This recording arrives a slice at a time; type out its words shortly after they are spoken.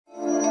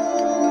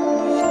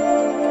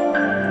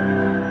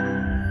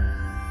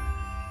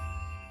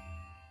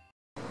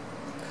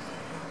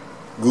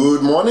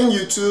Good morning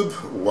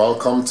YouTube,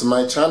 welcome to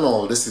my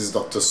channel. This is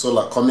Dr.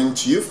 Sola coming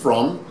to you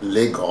from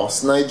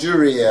Lagos,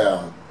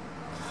 Nigeria.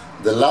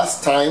 The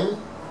last time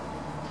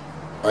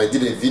I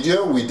did a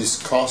video, we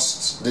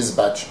discussed these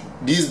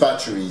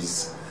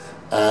batteries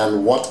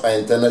and what I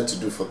intended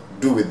to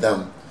do with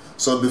them.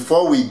 So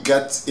before we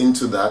get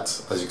into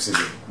that, as you can see,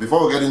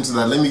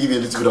 let me give you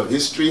a little bit of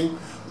history,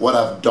 what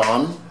I've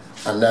done,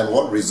 and then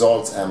what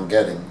results I'm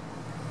getting.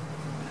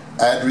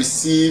 I had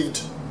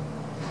received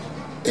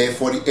a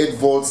 48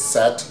 volt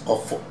set of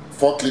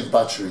Forklift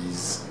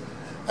batteries,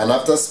 and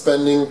after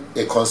spending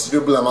a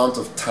considerable amount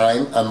of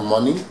time and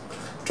money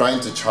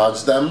trying to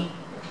charge them,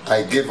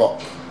 I gave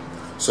up.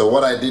 So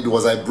what I did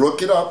was I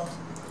broke it up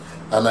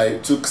and I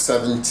took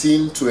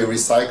 17 to a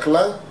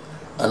recycler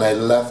and I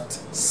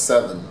left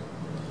 7.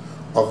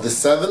 Of the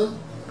 7,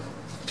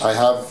 I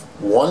have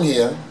one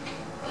here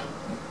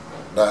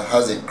that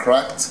has a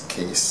cracked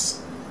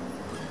case,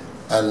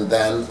 and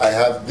then I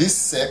have these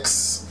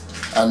 6,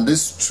 and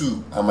these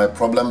 2 are my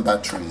problem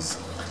batteries.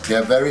 They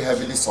are very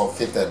heavily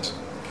sulfated.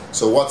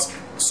 So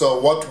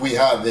what we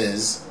have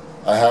is,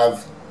 I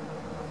have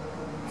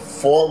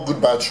 4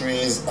 good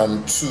batteries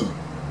and 2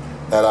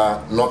 that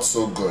are not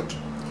so good.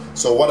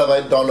 So what have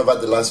I done over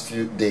the last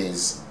few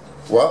days?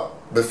 Well,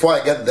 before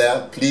I get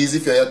there, please,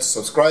 if you're here to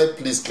subscribe,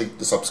 please click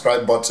the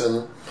subscribe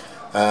button.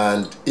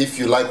 And if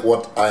you like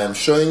what I am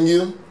showing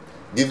you,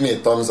 give me a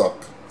thumbs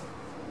up.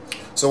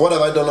 So what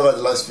have I done over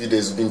the last few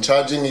days? We've been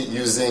charging it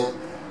using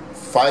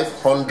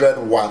 500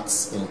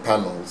 watts in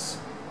panels.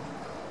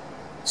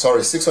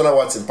 Sorry, 600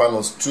 watts in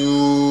panels,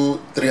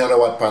 2 300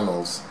 watt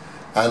panels.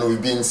 And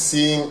we've been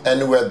seeing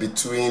anywhere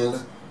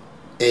between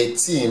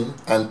 18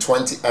 and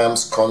 20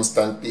 amps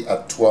constantly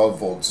at 12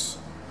 volts.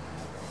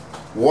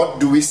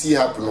 What do we see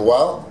happen?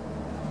 Well,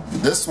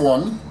 this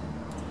one,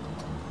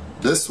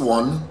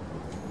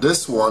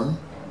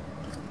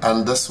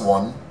 and this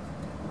one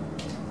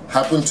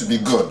happen to be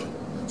good.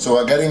 So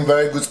we're getting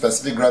very good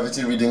specific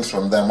gravity readings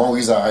from them. When we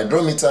use our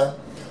hydrometer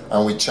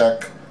and we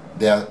check,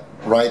 they are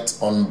right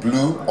on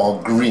blue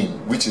or green,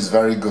 which is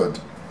very good.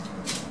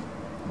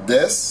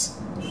 This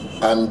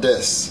and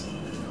this,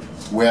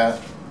 where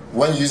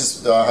when you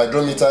use a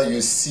hydrometer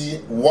you see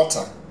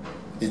water.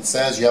 It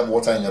says you have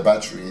water in your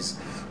batteries.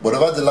 But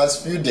over the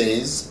last few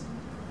days,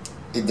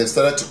 they've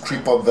started to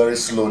creep up very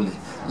slowly.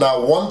 Now,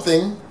 one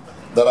thing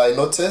that I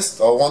noticed,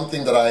 or one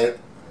thing that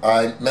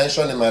I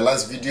mentioned in my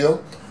last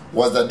video,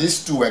 was that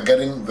these 2 were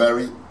getting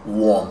very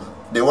warm.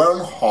 They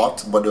weren't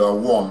hot, but they were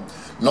warm.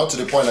 Not to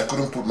the point I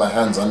couldn't put my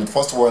hands on it.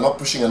 First of all, we're not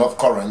pushing enough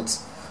current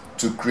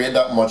to create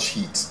that much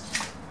heat.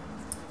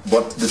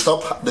 But the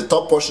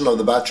top portion of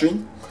the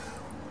battery,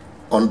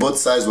 on both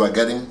sides, were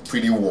getting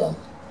pretty warm.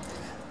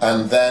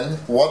 And then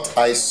what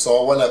I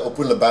saw when I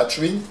opened the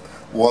battery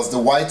was the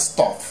white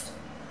stuff.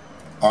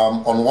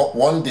 On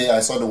one day I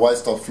saw the white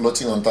stuff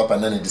floating on top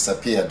and then it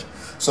disappeared.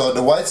 So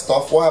the white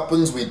stuff, what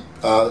happens with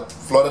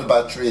flooded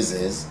batteries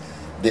is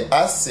the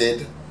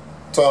acid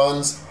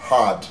turns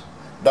hard.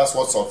 That's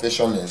what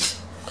sulfation is.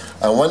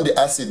 And when the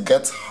acid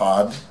gets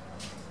hard,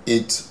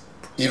 it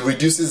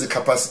reduces the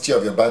capacity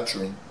of your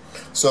battery.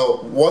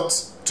 So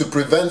to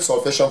prevent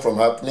sulfation from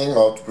happening,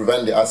 or to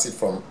prevent the acid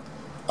from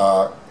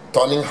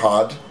turning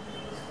hard,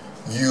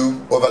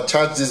 you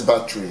overcharge these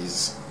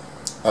batteries.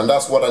 And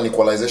that's what an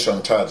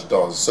equalization charge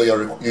does. So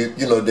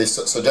they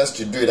suggest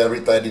you do it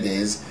every 30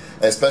 days,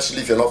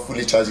 especially if you're not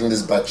fully charging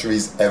these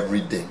batteries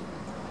every day.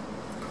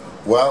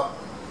 Well,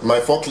 my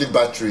Forklift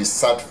battery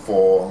sat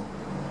for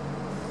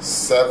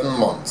 6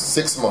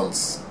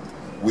 months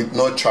with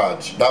no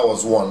charge. That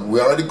was one. We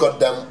already got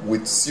them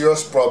with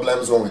serious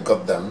problems when we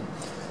got them,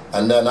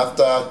 and then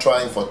after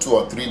trying for 2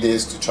 or 3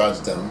 days to charge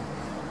them,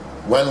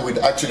 when we'd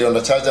actually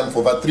undercharged them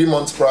for about 3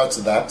 months prior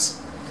to that,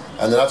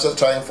 and then after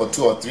trying for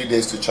 2 or 3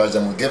 days to charge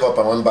them, we gave up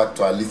and went back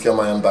to our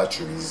lithium-ion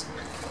batteries.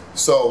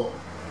 So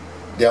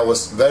there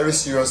was very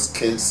serious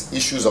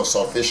issues of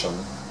sulfation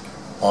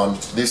on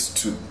these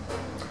 2.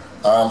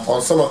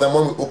 On some of them,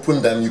 when we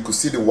opened them, you could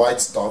see the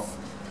white stuff.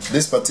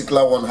 This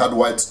particular one had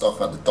white stuff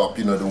at the top,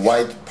 the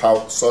white,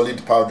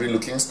 solid, powdery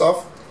looking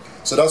stuff.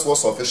 So that's what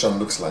sulfation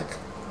looks like.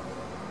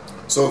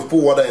 So we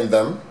put water in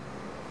them.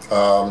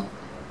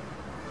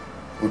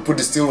 We put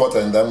distilled water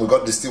in them. We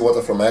got distilled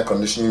water from air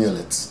conditioning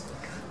units.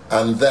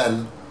 And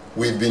then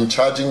we've been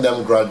charging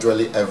them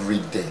gradually every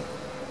day.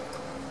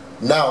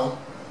 Now,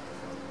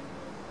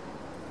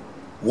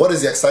 what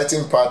is the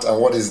exciting part and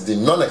what is the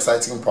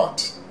non-exciting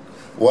part?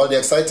 Well, the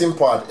exciting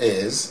part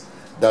is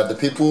that the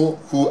people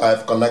who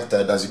I've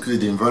connected, as you can see,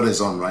 the inverter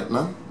is on right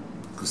now.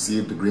 You can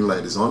see the green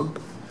light is on.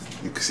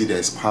 You can see there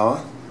is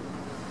power.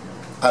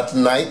 At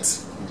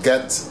night,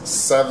 get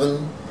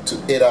 7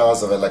 to 8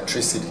 hours of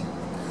electricity,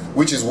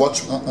 which is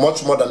much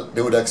more than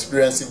they would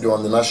experience if they were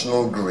on the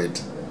national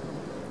grid.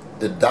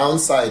 The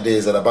downside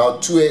is at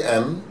about 2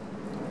 a.m.,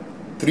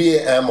 3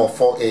 a.m. or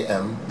 4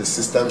 a.m., the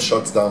system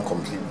shuts down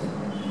completely.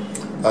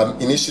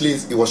 Initially,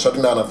 it was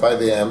shutting down at 5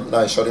 a.m. Now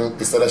it started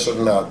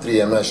shutting down at 3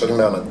 a.m. Now it's shutting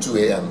down at 2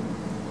 a.m.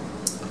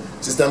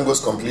 System goes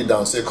completely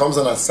down. So it comes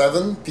on at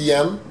 7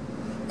 p.m.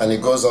 and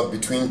it goes off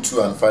between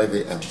 2 and 5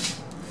 a.m.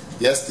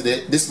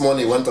 This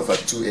morning it went off at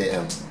 2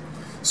 a.m.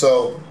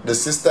 So the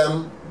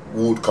system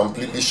would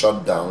completely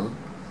shut down,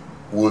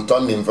 we'll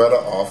turn the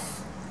inverter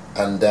off,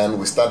 and then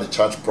we start the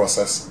charge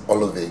process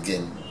all over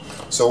again.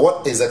 So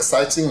what is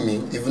exciting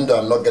me, even though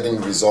I'm not getting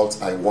the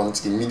results I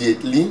want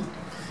immediately,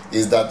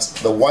 is that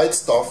the white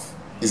stuff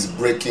is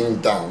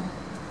breaking down.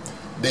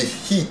 The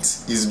heat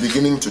is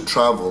beginning to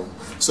travel.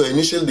 So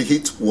initially the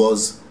heat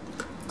was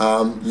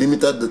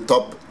limited the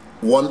top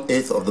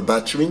 1/8 of the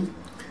battery.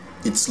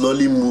 It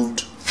slowly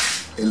moved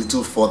a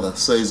little further.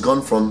 So it's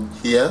gone from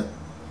here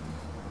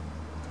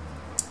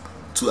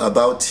to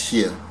about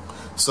here.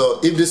 So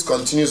if this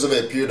continues over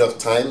a period of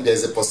time,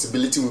 there's a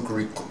possibility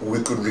we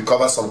could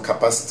recover some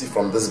capacity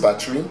from this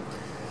battery.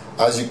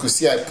 As you could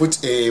see, I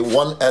put a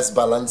 1S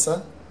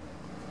balancer,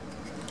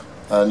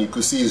 and you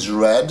could see it's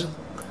red.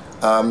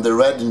 The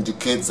red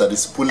indicates that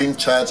it's pulling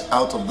charge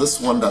out of this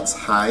one that's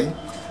high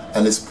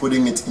and is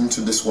putting it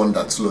into this one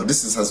that's low.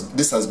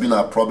 This has been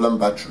our problem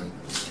battery.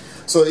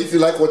 So if you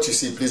like what you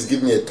see, please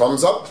give me a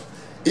thumbs up.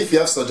 If you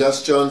have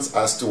suggestions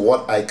as to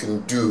what I can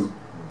do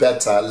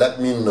better,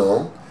 let me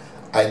know.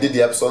 I did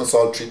the Epsom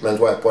salt treatment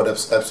where I poured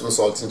Epsom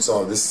salt into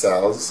some of these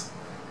cells.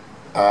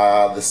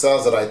 The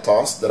cells that I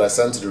tossed, that I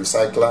sent to the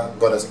recycler,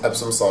 got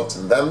Epsom salt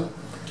in them.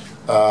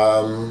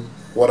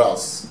 What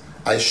else?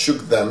 I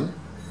shook them.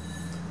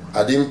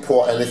 I didn't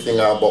pour anything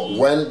out, but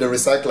when the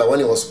recycler, when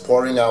it was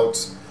pouring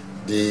out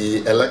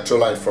the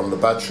electrolyte from the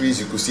batteries,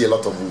 you could see a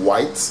lot of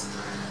white,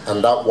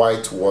 and that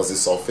white was a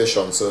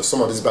sulfation. So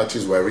some of these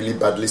batteries were really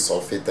badly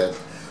sulfated.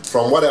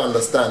 From what I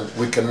understand,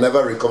 we can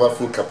never recover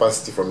full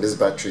capacity from these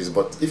batteries,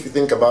 but if you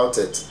think about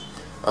it,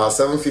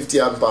 750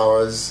 amp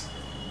hours,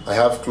 I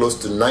have close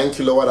to 9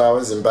 kilowatt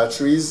hours in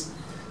batteries.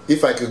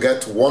 If I could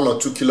get 1 or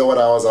 2 kilowatt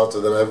hours out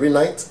of them every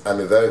night, I'm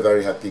a very,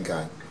 very happy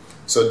guy.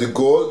 So the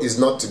goal is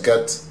not to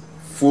get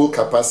full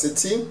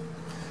capacity.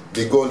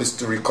 The goal is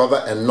to recover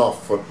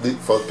enough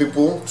for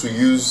people to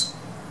use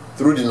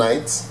through the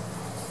night,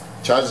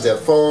 charge their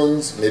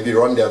phones, maybe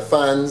run their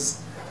fans,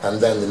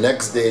 and then the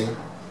next day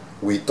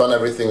we turn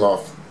everything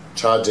off,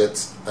 charge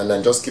it, and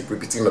then just keep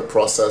repeating the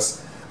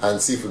process and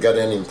see if we get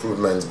any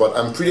improvements. But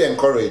I'm pretty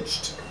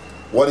encouraged.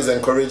 What is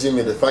encouraging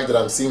me, the fact that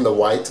I'm seeing the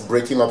white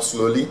breaking up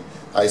slowly.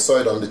 I saw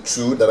it on the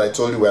two that I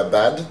told you were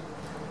bad.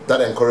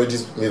 That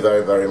encourages me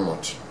very, very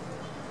much.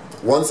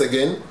 Once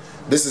again,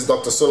 this is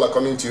Dr. Sola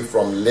coming to you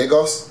from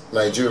Lagos,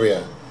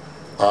 Nigeria.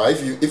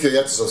 If you're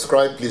yet to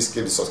subscribe, please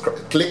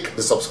click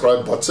the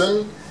subscribe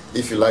button.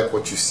 If you like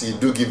what you see,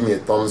 do give me a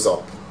thumbs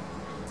up.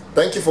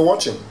 Thank you for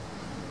watching.